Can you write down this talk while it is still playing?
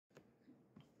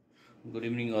Good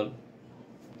evening, all.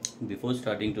 Before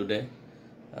starting today,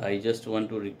 I just want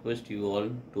to request you all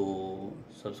to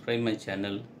subscribe my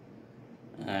channel,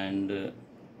 and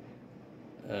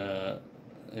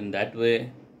in that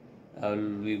way, I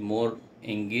will be more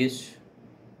engaged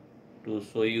to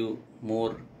show you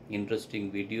more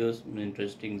interesting videos,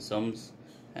 interesting sums,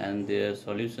 and their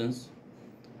solutions.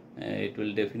 It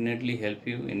will definitely help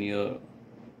you in your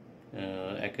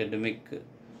academic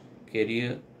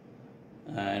career,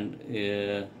 and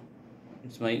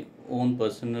it's my own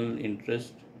personal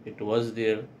interest. It was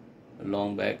there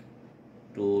long back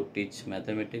to teach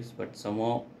mathematics, but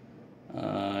somehow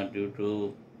due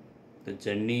to the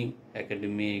journey,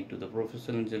 academic to the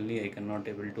professional journey, I cannot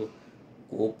able to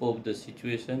cope up the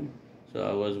situation. So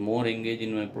I was more engaged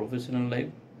in my professional life.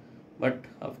 But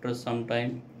after some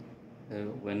time,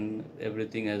 when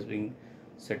everything has been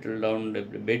settled down a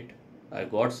bit, I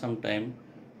got some time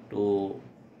to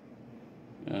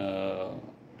uh,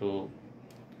 to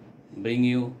bring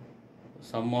you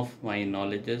some of my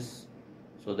knowledges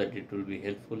so that it will be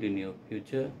helpful in your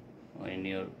future, in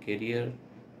your career,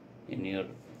 in your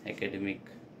academic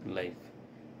life.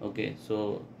 Okay,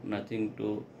 so nothing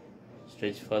to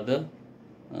stretch further.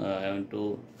 I want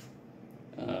to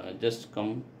just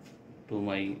come to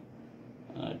my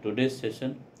today's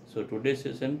session. So today's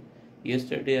session,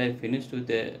 yesterday I finished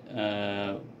with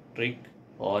a trick,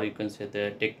 or you can say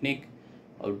the technique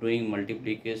of doing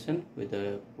multiplication with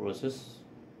a process,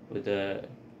 with a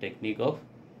technique of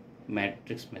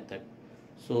matrix method.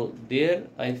 So there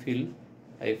I felt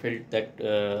that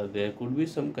there could be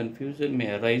some confusion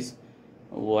may arise.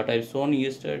 What I've shown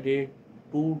yesterday,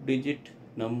 2-digit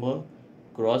number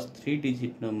cross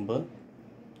 3-digit number,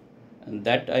 and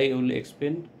that I will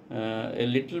explain a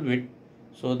little bit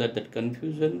so that that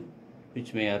confusion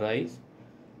which may arise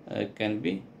can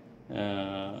be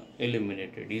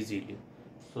eliminated easily.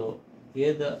 So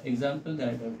here the example that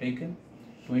I have taken,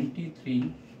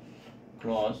 23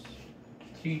 cross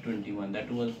 321,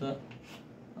 that was the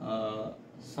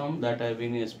sum that I have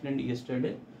been explained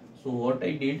yesterday. So what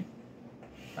I did,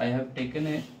 I have taken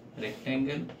a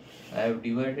rectangle, I have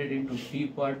divided into 3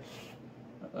 parts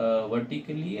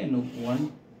vertically and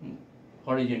one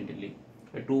horizontally,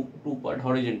 two part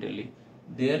horizontally.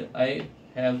 There I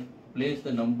have placed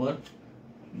the number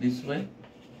this way,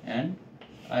 and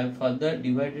I have further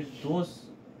divided those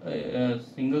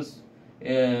singles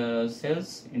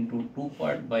cells into 2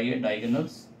 part by the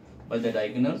diagonals,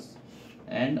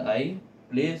 and I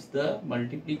place the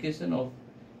multiplication of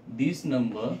this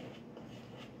number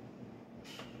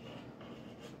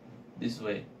this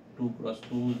way: 2 cross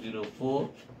 2 0 4,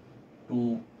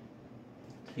 2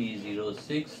 3 0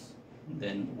 6,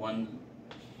 then 1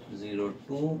 0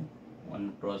 2,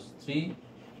 1 cross 3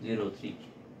 0 3.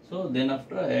 So then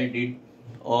after I did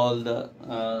all the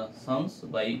sums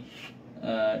by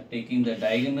taking the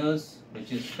diagonals,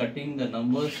 which is cutting the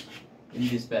numbers in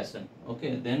this fashion.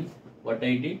 Okay, then what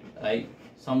I did, I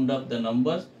summed up the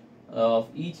numbers of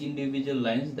each individual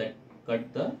lines that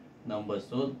cut the numbers.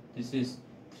 So this is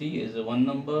 3 is a one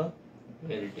number,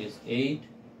 where it is 8,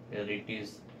 where it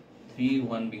is 3,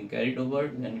 1 being carried over,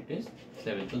 then it is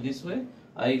 7. So this way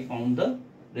I found the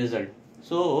result.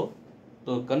 So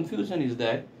the confusion is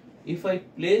that if I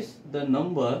place the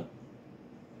number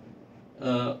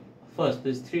first,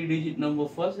 this 3-digit number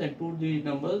first and 2-digit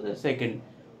number the second,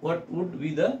 what would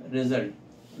be the result?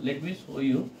 Let me show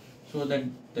you, so that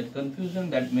the confusion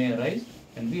that may arise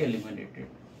can be eliminated.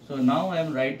 So now I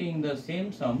am writing the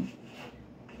same sum,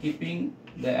 keeping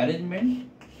the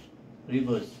arrangement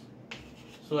reverse.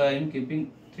 So I am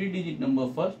keeping 3-digit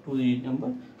number first, 2-digit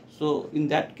number. So in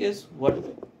that case, what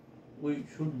we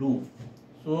should do?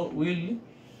 So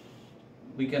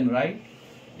we can write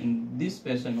in this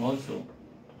fashion also.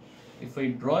 If I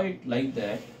draw it like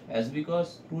that, as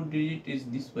because 2-digit is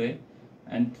this way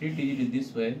and 3-digit is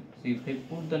this way, so if I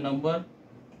put the number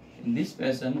in this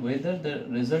fashion, whether the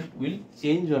result will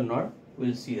change or not, we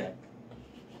will see that.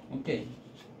 Okay,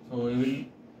 so we will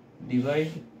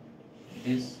divide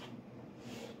this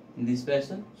in this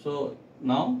fashion. So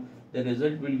now the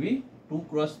result will be 2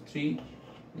 cross 3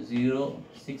 0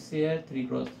 6 here, 3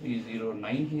 cross 3 0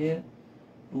 9 here,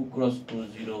 2 cross 2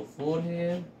 0 4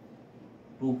 here,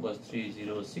 2 cross 3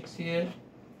 0 6 here,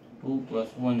 2 cross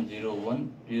 1 0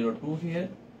 1 0 2 here,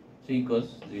 3 cross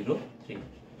 0 3.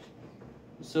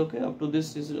 It's okay, up to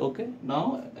this is okay.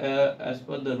 Now as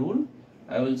per the rule,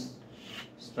 I will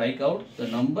strike out the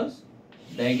numbers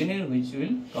diagonal which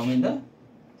will come in the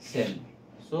cell.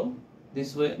 So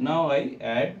this way now I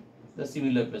add the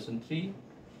similar person: 3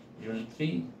 0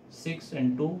 3, 6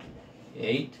 and 2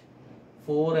 8,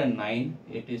 4 and 9,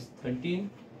 it is 13,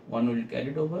 1 will carry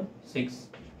it over, 6,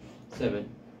 7.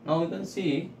 Now you can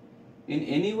see, in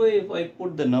any way if I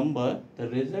put the number, the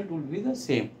result will be the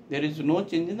same. There is no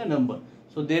change in the number.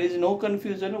 So there is no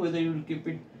confusion whether you will keep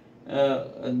it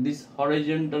this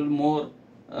horizontal more,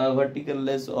 vertical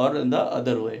less, or in the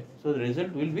other way. So the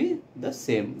result will be the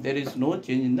same. There is no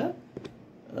change in the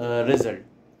result.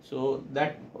 So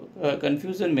that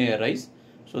confusion may arise.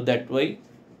 So that why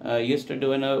yesterday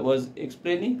when I was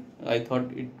explaining, I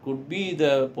thought it could be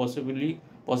the possible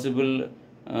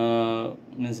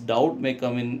means doubt may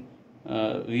come in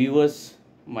viewers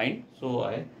mind. So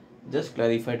I just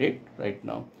clarified it right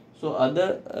now. So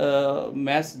other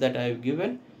maths that I have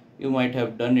given, you might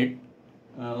have done it.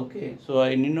 Okay, so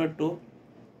I need not to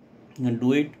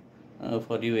do it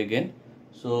for you again.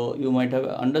 So you might have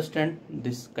understand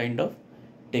this kind of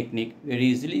technique very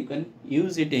easily. You can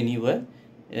use it anywhere,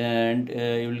 and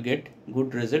you will get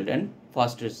good result and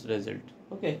fastest result.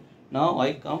 Okay, now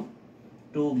I come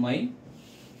to my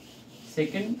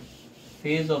second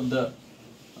phase of the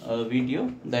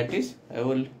video, that is I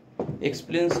will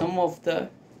explain some of the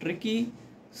tricky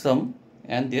sum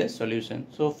and their solution.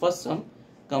 So first sum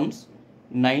comes,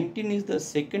 19 is the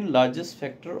second largest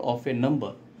factor of a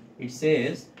number. It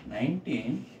says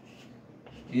 19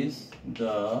 is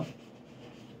the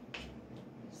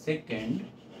second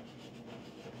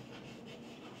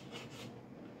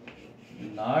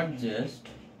largest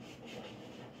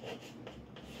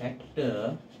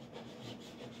factor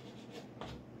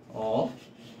of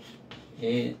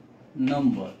a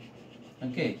number.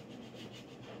 Okay,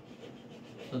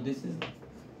 so this is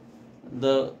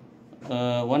the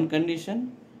one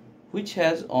condition which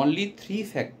has only 3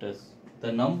 factors.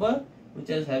 The number which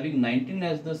is having 19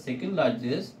 as the second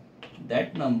largest,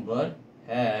 that number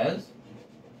has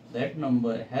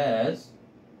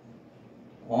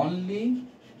only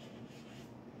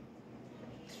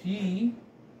 3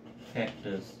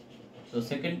 factors. So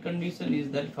second condition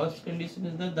is that, first condition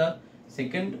is that the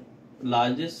second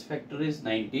largest factor is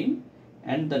 19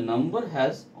 and the number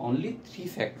has only 3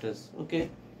 factors. Okay,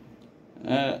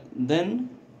 then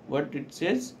what it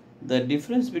says, the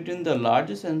difference between the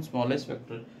largest and smallest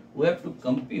factor, we have to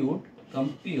compute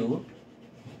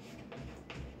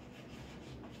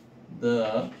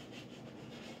the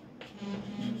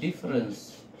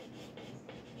difference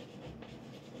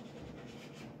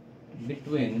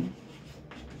between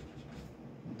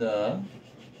the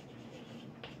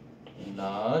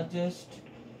largest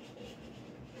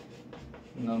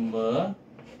number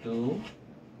to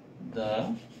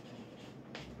the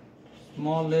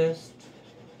smallest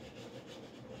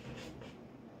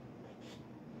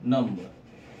number.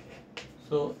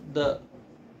 So the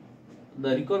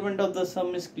requirement of the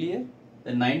sum is clear.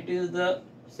 The 90 is the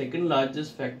second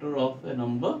largest factor of a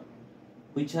number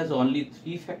which has only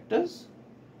 3 factors.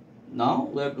 Now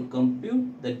we have to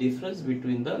compute the difference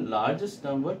between the largest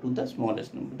number to the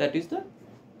smallest number. That is the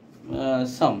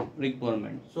sum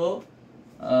requirement. So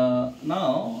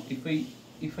now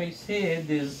if I say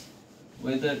this,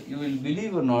 whether you will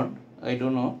believe or not, I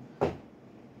don't know,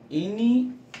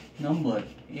 any number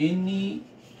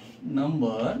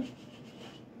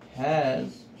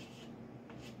has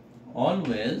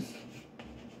always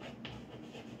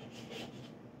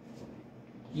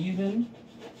even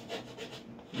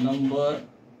number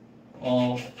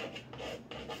of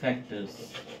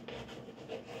factors.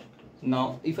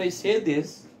 Now if I say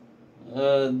this,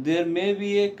 there may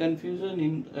be a confusion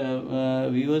in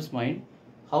viewers mind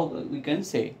how we can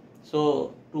say.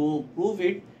 So to prove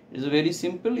it is very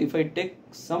simple. If I take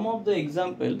some of the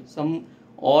example, some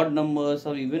odd numbers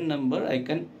or even number, I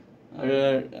can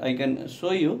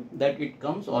show you that it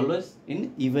comes always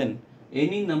in even.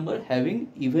 Any number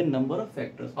having even number of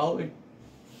factors, how it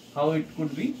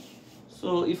could be.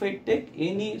 So if I take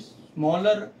any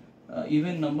smaller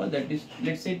even number, that is,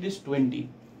 let's say it is 20.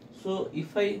 So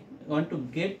if I want to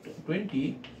get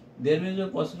 20, there is a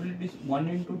possibility is 1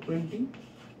 into 20.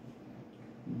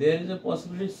 There is a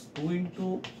possibility 2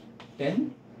 into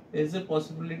 10. There is a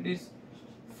possibility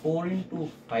 4 into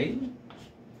 5.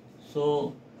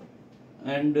 So,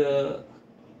 and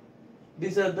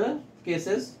these are the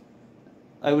cases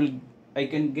I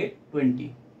can get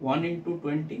 20. 1 into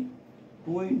 20,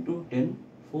 2 into 10,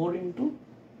 4 into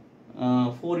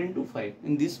 5.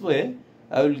 In this way,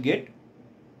 I will get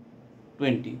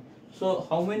 20. So,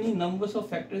 how many numbers of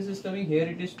factors is coming? Here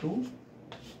it is 2.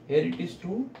 Here it is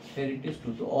 2, here it is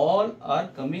 2. So all are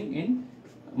coming in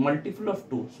multiple of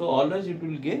 2. So always it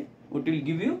will give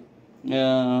you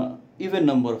even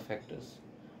number of factors.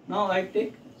 Now I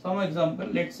take some example.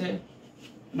 Let's say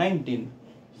 19.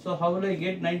 So how will I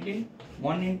get 19?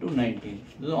 1 into 19.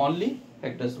 These are only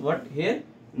factors. What here?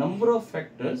 number of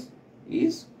factors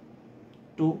is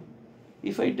 2.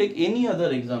 If I take any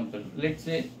other example, let's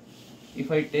say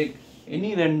if I take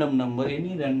any random number,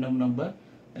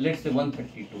 let's say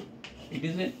 132, it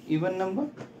is an even number.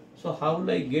 So how will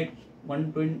I get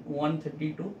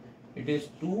 132? It is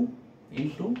 2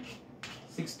 into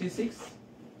 66,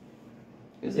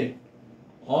 is it?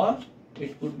 Or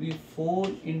it could be 4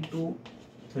 into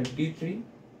 33,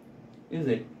 is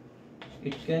it?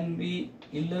 It can be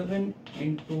 11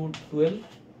 into 12,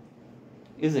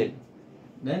 is it?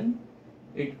 Then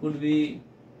it could be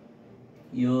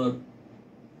your,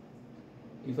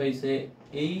 if I say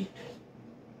 8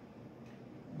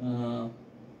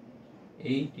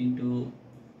 into,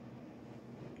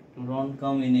 to not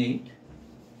come in 8,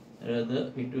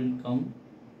 rather it will come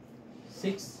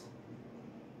 6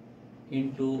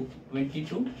 into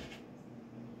 22,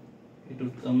 it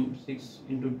would come 6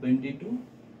 into 22,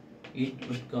 it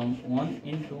would come 1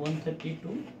 into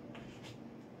 132.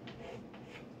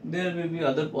 There will be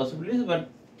other possibilities, but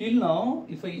till now,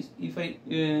 if I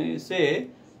say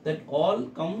that all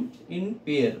come in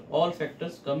pair, all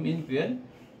factors come in pair,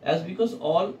 as because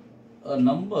all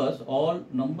numbers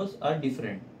are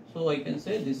different. So I can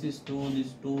say this is 2,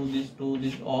 this 2, this 2,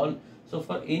 this all. So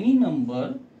for any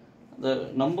number,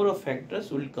 the number of factors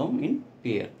will come in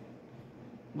pair.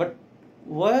 But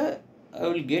why I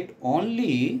will get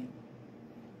only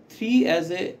 3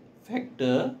 as a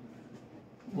factor,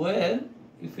 where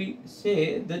if we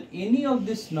say that any of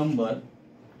this number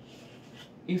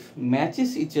if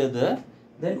matches each other,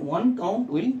 then one count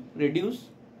will reduce.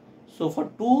 So for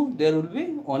 2 there will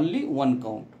be only one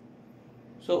count.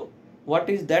 So what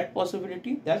is that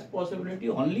possibility? That possibility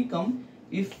only come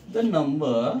if the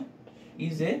number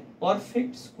is a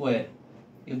perfect square.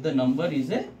 If the number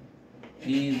is a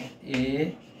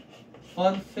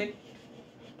perfect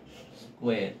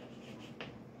square,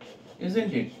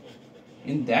 isn't it?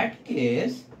 In that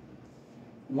case,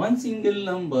 one single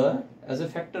number as a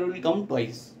factor will come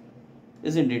twice,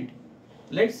 isn't it?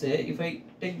 Let's say if I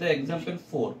take the example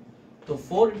 4, so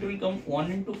 4 it will come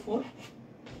 1 into 4,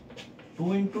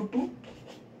 2 into 2,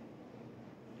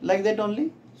 like that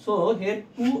only. So here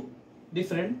 2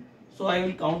 different, so I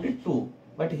will count it 2,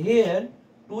 but here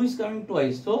 2 is coming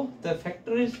twice, so the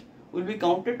factor will be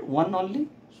counted 1 only.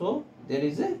 So there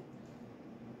is a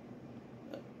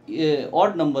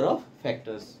odd number of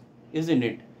factors, isn't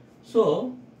it?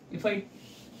 So if I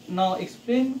now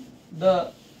explain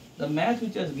the math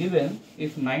which is given,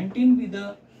 if 19 be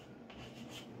the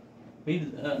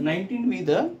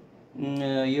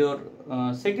your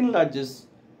second largest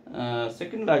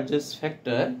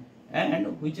factor,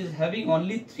 and which is having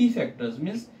only 3 factors,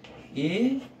 means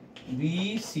A,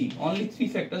 B, C, only 3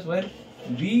 factors, where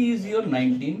B is your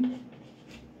 19,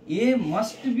 A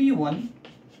must be 1.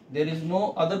 There is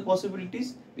no other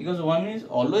possibilities, because 1 is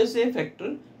always a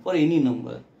factor for any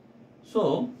number.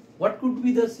 So what could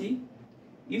be the C?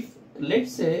 If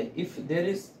let's say if there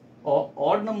is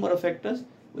odd number of factors,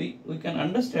 we can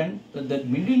understand that the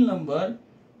middle number,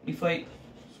 if I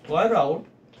square out,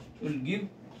 will give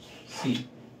C.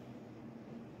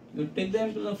 You take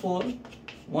them to the 4,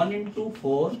 1 into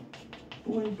 4,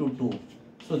 2 into 2.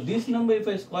 So this number if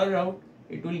I square out,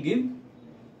 it will give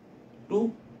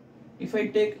 2. If I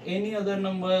take any other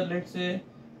number, let's say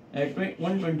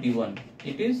 121,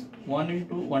 it is 1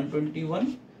 into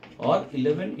 121 or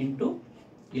 11 into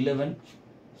 11.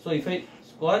 So if I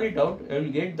square it out, I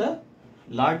will get the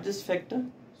largest factor.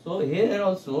 So here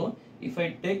also, if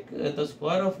I take the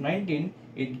square of 19,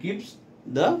 it gives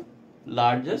the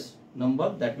largest number,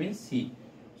 that means C.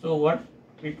 So what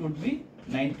it would be?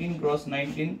 19 cross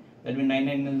 19, that means 9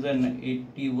 9 is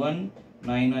 81,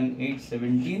 9 1 8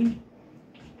 17.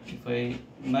 If I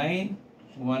 9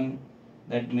 1,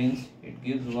 that means it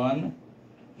gives 1,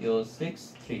 your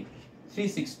 6 3,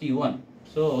 361.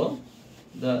 So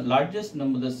the largest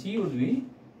number, the C, would be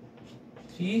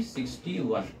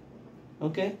 361.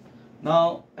 Okay.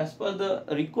 Now as per the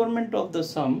requirement of the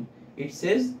sum, it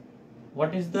says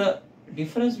what is the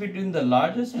difference between the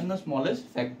largest and the smallest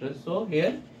factor. So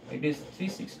here it is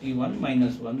 361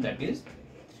 minus 1, that is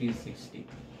 360.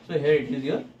 So here it is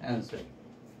your answer.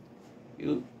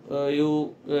 You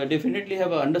definitely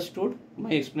have understood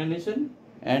my explanation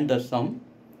and the sum.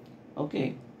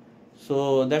 Okay,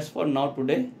 so that's for now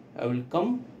today. I will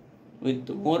come with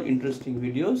more interesting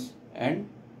videos and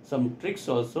some tricks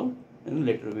also in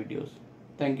later videos.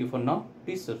 Thank you for now.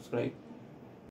 Please subscribe.